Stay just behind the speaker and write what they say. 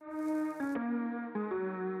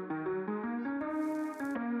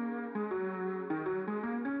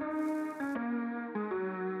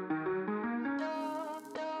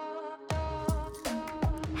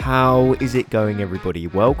How is it going, everybody?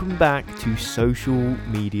 Welcome back to Social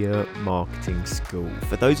Media Marketing School.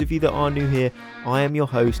 For those of you that are new here, I am your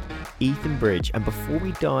host, Ethan Bridge, and before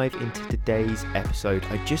we dive into today's episode,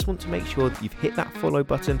 I just want to make sure that you've hit that follow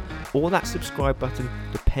button or that subscribe button,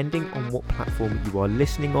 depending on what platform you are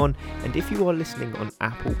listening on. And if you are listening on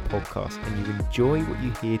Apple Podcasts and you enjoy what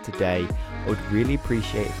you hear today, I would really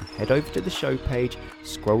appreciate if you head over to the show page,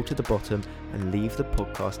 scroll to the bottom, and leave the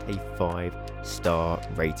podcast a 5-star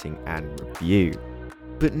rating and review.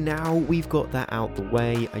 But now we've got that out the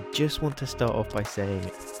way, I just want to start off by saying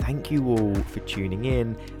thank you all for tuning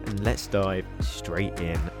in, and let's dive straight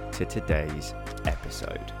in to today's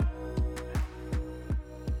episode.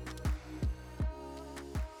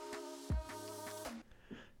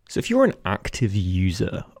 So if you're an active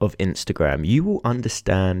user of Instagram, you will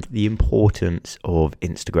understand the importance of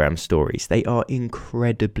Instagram stories. They are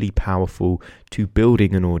incredibly powerful to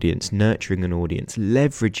building an audience, nurturing an audience,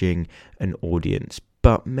 leveraging an audience.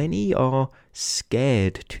 But many are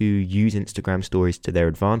scared to use Instagram stories to their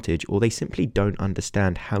advantage, or they simply don't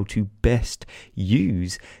understand how to best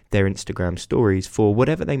use their Instagram stories for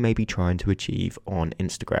whatever they may be trying to achieve on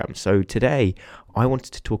Instagram. So today, I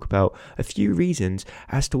wanted to talk about a few reasons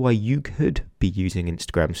as to why you could be using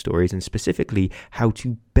Instagram stories, and specifically how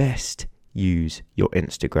to best use your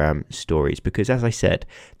Instagram stories, because as I said,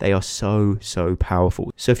 they are so powerful.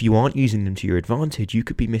 So if you aren't using them to your advantage, you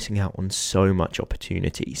could be missing out on so much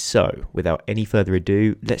opportunity. So without any further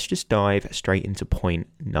ado, let's just dive straight into point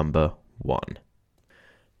number 1.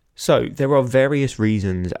 So there are various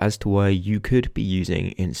reasons as to why you could be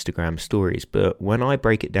using Instagram stories, but when I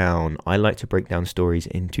break it down, I like to break down stories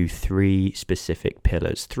into 3 specific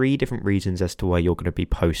pillars, 3 different reasons as to why you're going to be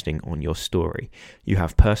posting on your story. You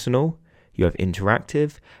have personal, you have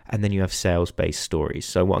interactive, and then you have sales-based stories.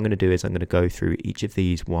 So what I'm going to do is I'm going to go through each of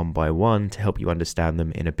these one by one to help you understand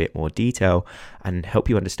them in a bit more detail and help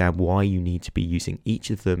you understand why you need to be using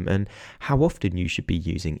each of them and how often you should be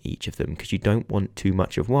using each of them, because you don't want too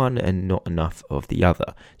much of one and not enough of the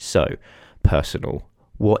other. So, personal.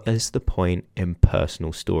 What is the point in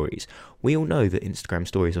personal stories? We all know that Instagram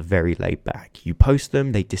stories are very laid back. You post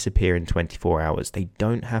them, they disappear in 24 hours. They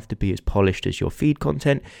don't have to be as polished as your feed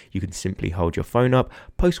content. You can simply hold your phone up,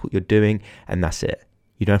 post what you're doing, and that's it.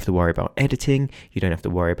 You don't have to worry about editing. You don't have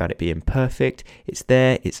to worry about it being perfect. It's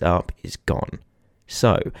there, it's up, it's gone.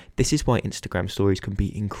 So this is why Instagram stories can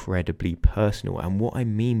be incredibly personal. And what I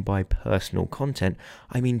mean by personal content,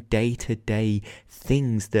 I mean day-to-day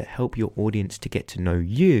things that help your audience to get to know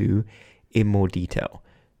you in more detail.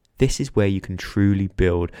 This is where you can truly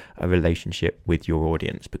build a relationship with your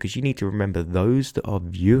audience, because you need to remember those that are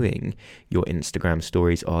viewing your Instagram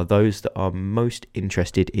stories are those that are most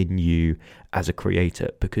interested in you as a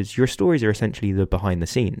creator, because your stories are essentially the behind the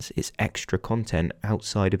scenes. It's extra content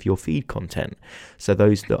outside of your feed content. So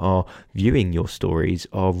those that are viewing your stories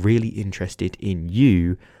are really interested in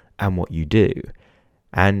you and what you do.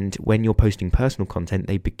 And when you're posting personal content,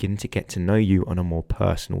 they begin to get to know you on a more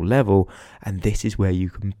personal level. And this is where you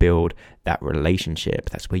can build that relationship.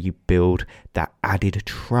 That's where you build that added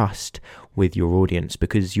trust with your audience,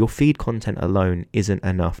 because your feed content alone isn't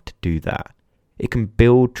enough to do that. It can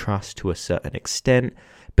build trust to a certain extent,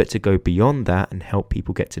 but to go beyond that and help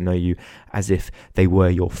people get to know you as if they were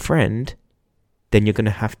your friend, then you're going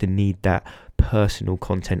to have to need that personal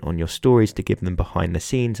content on your stories to give them behind the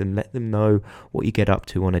scenes and let them know what you get up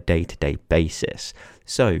to on a day-to-day basis.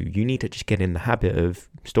 So you need to just get in the habit of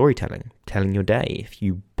storytelling, telling your day. If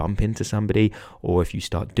you bump into somebody, or if you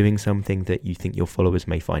start doing something that you think your followers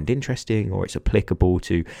may find interesting, or it's applicable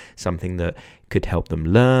to something that could help them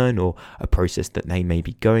learn, or a process that they may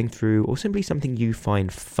be going through, or simply something you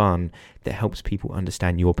find fun that helps people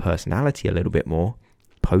understand your personality a little bit more,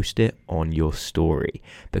 post it on your story,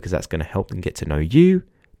 because that's going to help them get to know you,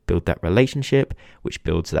 build that relationship, which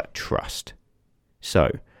builds that trust.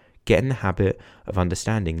 So get in the habit of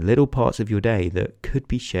understanding little parts of your day that could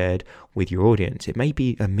be shared with your audience. It may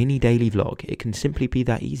be a mini daily vlog. It can simply be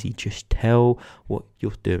that easy. Just tell what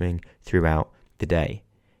you're doing throughout the day.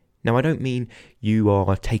 Now, I don't mean you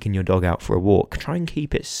are taking your dog out for a walk. Try and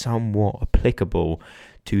keep it somewhat applicable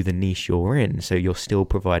to the niche you're in, so you're still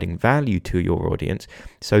providing value to your audience.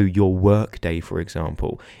 So your work day, for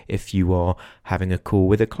example, if you are having a call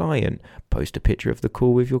with a client, post a picture of the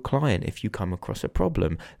call with your client. If you come across a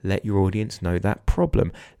problem, let your audience know that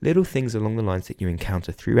problem. Little things along the lines that you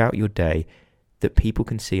encounter throughout your day that people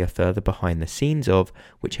can see a further behind the scenes of,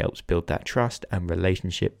 which helps build that trust and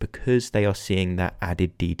relationship, because they are seeing that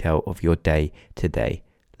added detail of your day-to-day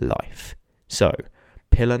life. So,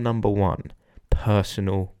 pillar number 1,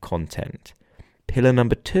 personal content. Pillar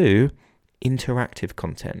number 2 interactive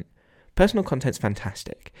content. Personal content's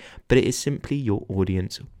fantastic, but it is simply your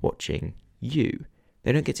audience watching you.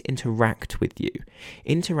 They don't get to interact with you.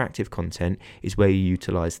 Interactive content is where you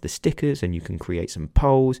utilize the stickers and you can create some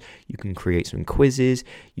polls, you can create some quizzes,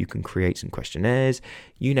 you can create some questionnaires,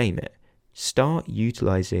 you name it. Start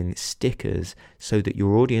utilizing stickers so that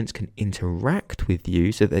your audience can interact with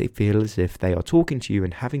you, so that they feel as if they are talking to you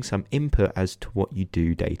and having some input as to what you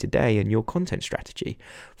do day to day and your content strategy.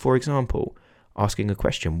 For example, asking a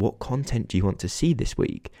question, what content do you want to see this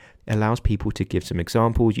week? It allows people to give some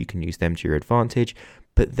examples, you can use them to your advantage.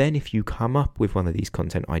 But then if you come up with one of these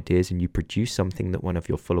content ideas and you produce something that one of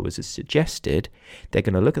your followers has suggested, they're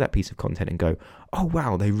going to look at that piece of content and go, oh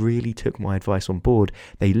wow, they really took my advice on board.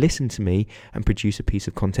 They listened to me and produced a piece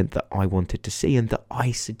of content that I wanted to see and that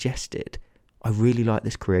I suggested. I really like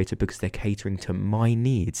this creator because they're catering to my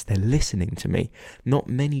needs. They're listening to me. Not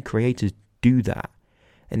many creators do that.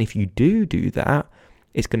 And if you do that,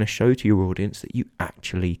 it's going to show to your audience that you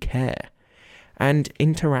actually care. And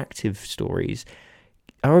interactive stories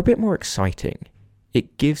are a bit more exciting.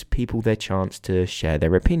 It gives people their chance to share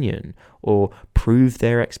their opinion or prove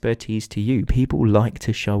their expertise to you. People like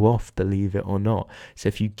to show off, believe it or not. So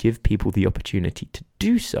if you give people the opportunity to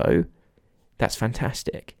do so, that's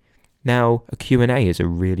fantastic. Now, a Q&A is a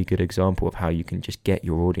really good example of how you can just get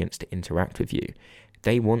your audience to interact with you.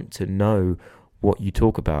 They want to know what you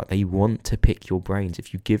talk about. They want to pick your brains.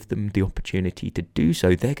 If you give them the opportunity to do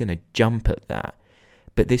so, they're going to jump at that.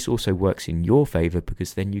 But this also works in your favor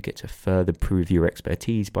because then you get to further prove your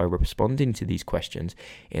expertise by responding to these questions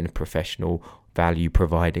in a professional,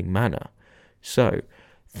 value-providing manner. So,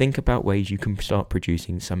 think about ways you can start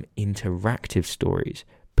producing some interactive stories,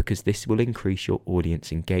 because this will increase your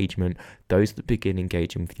audience engagement. Those that begin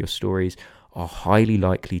engaging with your stories are highly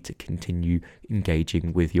likely to continue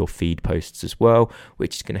engaging with your feed posts as well,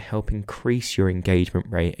 which is going to help increase your engagement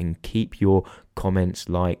rate and keep your comments,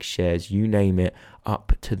 likes, shares, you name it,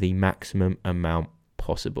 up to the maximum amount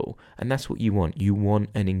possible. And that's what you want. You want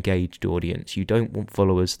an engaged audience. You don't want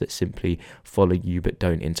followers that simply follow you but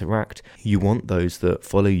don't interact. You want those that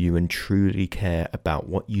follow you and truly care about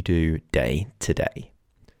what you do day to day.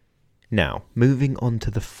 Now, moving on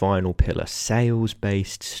to the final pillar,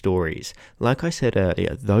 sales-based stories. Like I said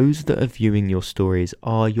earlier, those that are viewing your stories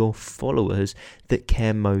are your followers that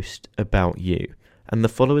care most about you. And the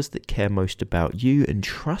followers that care most about you and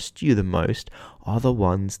trust you the most are the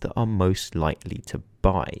ones that are most likely to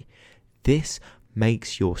buy. This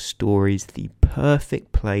makes your stories the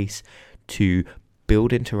perfect place to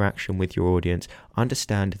build interaction with your audience,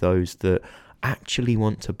 understand those that actually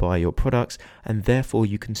want to buy your products, and therefore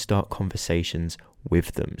you can start conversations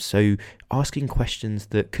with them. So asking questions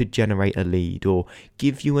that could generate a lead or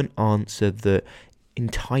give you an answer that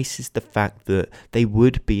entices the fact that they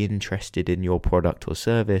would be interested in your product or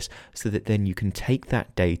service, so that then you can take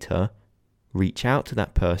that data, reach out to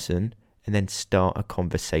that person, and then start a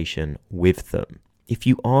conversation with them. If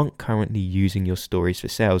you aren't currently using your stories for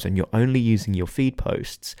sales and you're only using your feed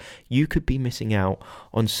posts, you could be missing out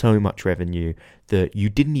on so much revenue that you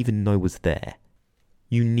didn't even know was there.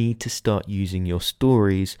 You need to start using your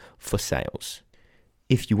stories for sales.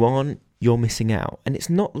 If you aren't, you're missing out. And it's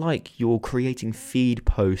not like you're creating feed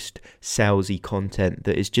post salesy content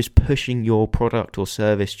that is just pushing your product or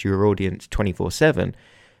service to your audience 24/7.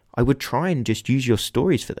 I would try and just use your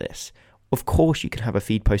stories for this. Of course, you can have a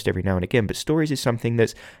feed post every now and again, but stories is something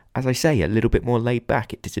that's, as I say, a little bit more laid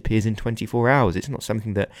back. It disappears in 24 hours. It's not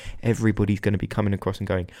something that everybody's going to be coming across and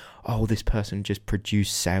going, oh, this person just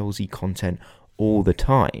produced salesy content all the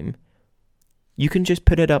time. You can just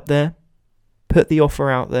put it up there, put the offer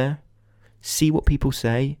out there, see what people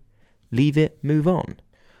say, leave it, move on.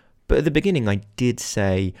 But at the beginning, I did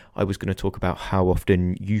say I was going to talk about how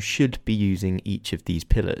often you should be using each of these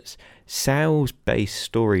pillars. Sales-based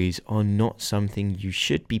stories are not something you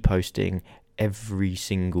should be posting every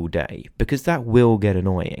single day, because that will get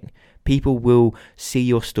annoying. People will see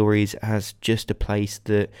your stories as just a place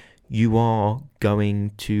that you are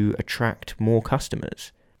going to attract more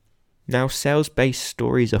customers. Now, sales-based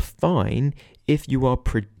stories are fine if you are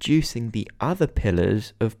producing the other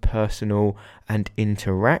pillars of personal and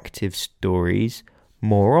interactive stories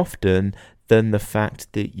more often than the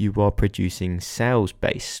fact that you are producing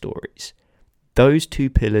sales-based stories. Those two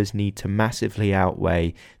pillars need to massively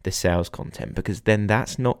outweigh the sales content, because then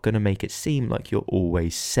that's not going to make it seem like you're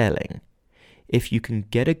always selling. If you can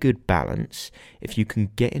get a good balance, if you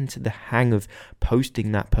can get into the hang of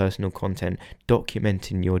posting that personal content,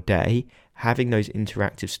 documenting your day, having those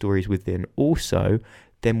interactive stories within also,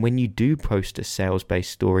 then when you do post a sales-based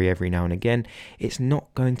story every now and again, it's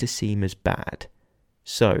not going to seem as bad.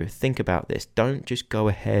 So think about this. Don't just go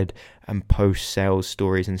ahead and post sales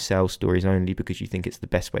stories and sales stories only because you think it's the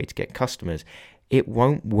best way to get customers. It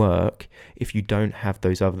won't work if you don't have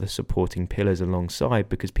those other supporting pillars alongside,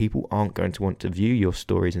 because people aren't going to want to view your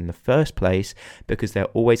stories in the first place because they're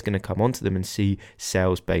always going to come onto them and see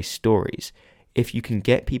sales-based stories. If you can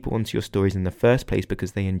get people onto your stories in the first place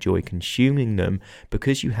because they enjoy consuming them,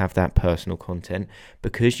 because you have that personal content,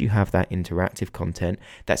 because you have that interactive content,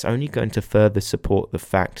 that's only going to further support the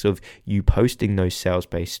fact of you posting those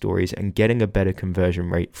sales-based stories and getting a better conversion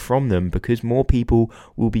rate from them, because more people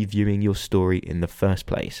will be viewing your story in the first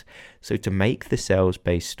place. So to make the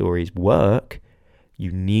sales-based stories work, you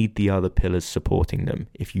need the other pillars supporting them.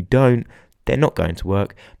 If you don't, they're not going to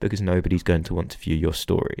work because nobody's going to want to view your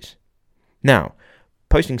stories. Now,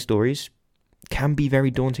 posting stories can be very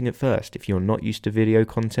daunting at first. If you're not used to video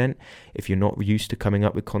content, if you're not used to coming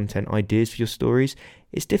up with content ideas for your stories,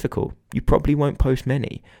 it's difficult. You probably won't post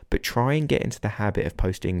many, but try and get into the habit of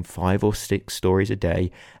posting 5 or 6 stories a day,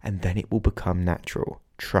 and then it will become natural.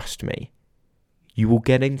 Trust me. You will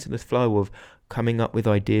get into the flow of coming up with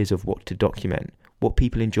ideas of what to document, what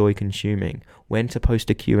people enjoy consuming, when to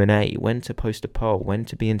post a Q&A, when to post a poll, when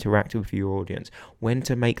to be interactive with your audience, when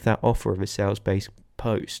to make that offer of a sales-based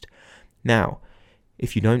post. Now,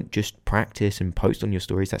 if you don't just practice and post on your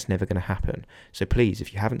stories, that's never going to happen. So please,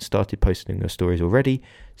 if you haven't started posting your stories already,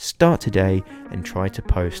 start today and try to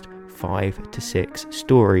post 5 to 6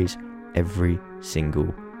 stories every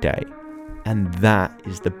single day. And that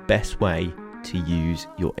is the best way to use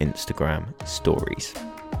your Instagram stories.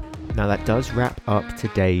 Now that does wrap up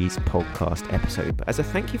today's podcast episode, but as a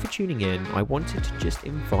thank you for tuning in, I wanted to just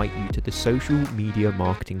invite you to the Social Media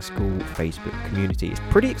Marketing School Facebook community. It's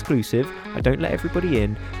pretty exclusive, I don't let everybody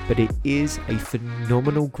in, but it is a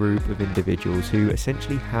phenomenal group of individuals who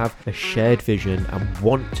essentially have a shared vision and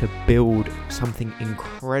want to build something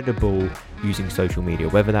incredible using social media,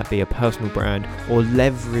 whether that be a personal brand or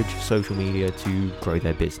leverage social media to grow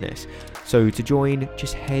their business. So to join,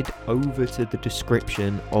 just head over to the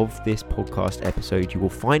description of this podcast episode. You will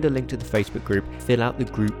find a link to the Facebook group, fill out the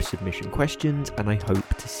group submission questions, and I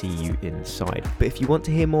hope to see you inside. But if you want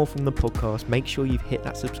to hear more from the podcast, make sure you've hit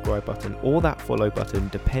that subscribe button or that follow button,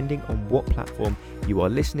 depending on what platform you are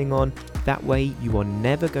listening on. That way you are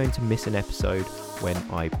never going to miss an episode when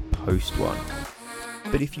I post one.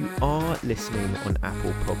 But if you are listening on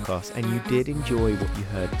Apple Podcasts and you did enjoy what you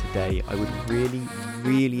heard today, I would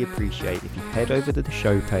really appreciate if you head over to the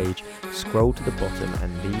show page, scroll to the bottom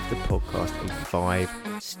and leave the podcast a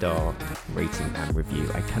 5-star rating and review.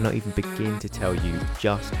 I cannot even begin to tell you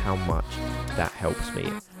just how much that helps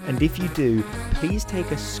me. And if you do, please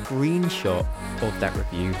take a screenshot of that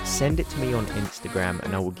review, send it to me on Instagram,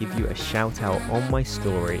 and I will give you a shout out on my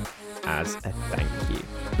story as a thank you.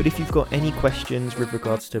 But if you've got any questions with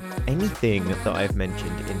regards to anything that I've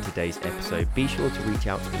mentioned in today's episode, be sure to reach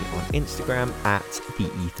out to me on Instagram at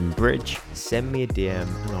 @TheEthanBridge. Send me a DM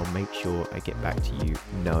and I'll make sure I get back to you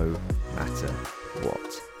no matter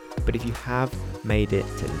what. But if you have made it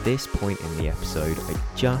to this point in the episode, I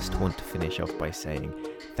just want to finish off by saying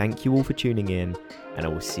thank you all for tuning in, and I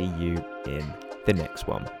will see you in the next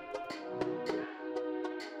one.